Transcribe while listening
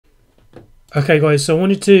Okay guys, so I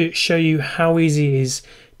wanted to show you how easy it is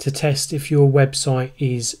to test if your website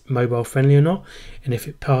is mobile friendly or not, and if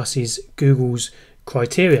it passes Google's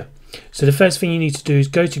criteria. So the first thing you need to do is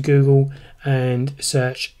go to Google and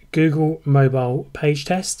search Google mobile page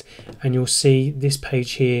test, and you'll see this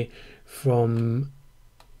page here from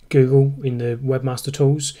Google in the Webmaster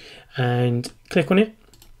Tools, and click on it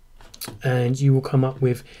and you will come up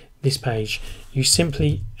with this page. You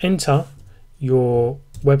simply enter your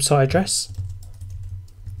website address,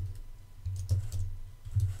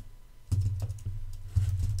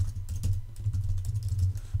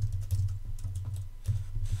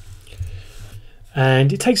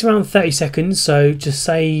 and it takes around 30 seconds, so just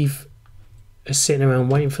save us sitting around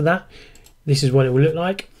waiting for that. This is what it will look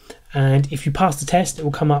like, and if you pass the test it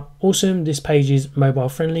will come up awesome, this page is mobile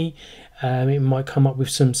friendly. It might come up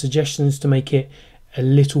with some suggestions to make it a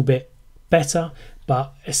little bit better,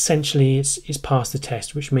 but essentially it's passed the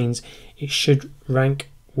test, which means it should rank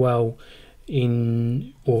well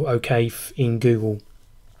in, or okay in Google.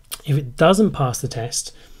 If it doesn't pass the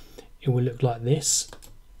test, it will look like this.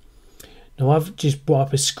 Now I've just brought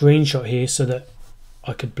up a screenshot here so that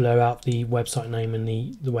I could blur out the website name and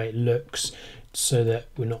the way it looks, so that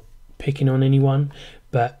we're not picking on anyone,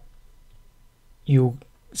 but you'll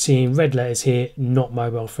see in red letters here, not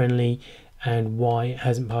mobile friendly, and why it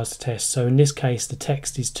hasn't passed the test. So in this case the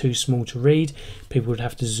text is too small to read, people would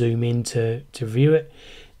have to zoom in to view it.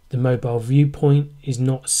 The mobile viewpoint is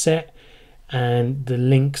not set, and the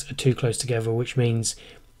links are too close together, which means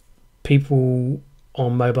people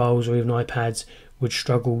on mobiles or even iPads would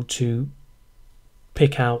struggle to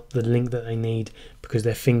pick out the link that they need because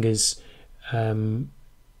their fingers are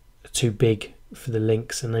too big for the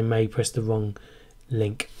links and they may press the wrong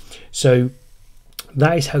link. So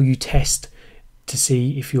that is how you test to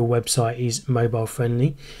see if your website is mobile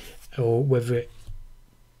friendly, or whether it,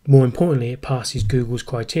 more importantly, it passes Google's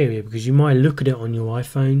criteria, because you might look at it on your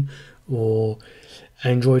iPhone or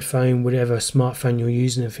Android phone, whatever smartphone you're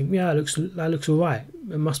using, and think, yeah, that looks all right,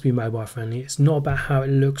 it must be mobile friendly. It's not about how it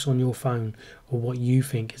looks on your phone or what you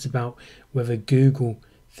think, it's about whether Google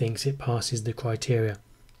thinks it passes the criteria.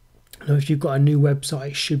 Now if you've got a new website,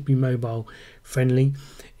 it should be mobile friendly.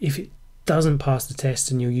 If it doesn't pass the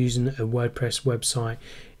test and you're using a WordPress website,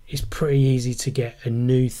 it's pretty easy to get a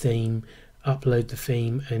new theme, upload the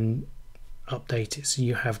theme and update it so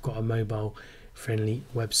you have got a mobile friendly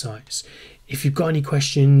website. If you've got any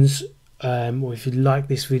questions, or if you like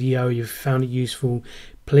this video, you've found it useful,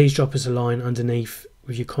 please drop us a line underneath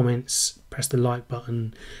with your comments, press the like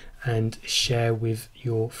button and share with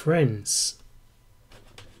your friends.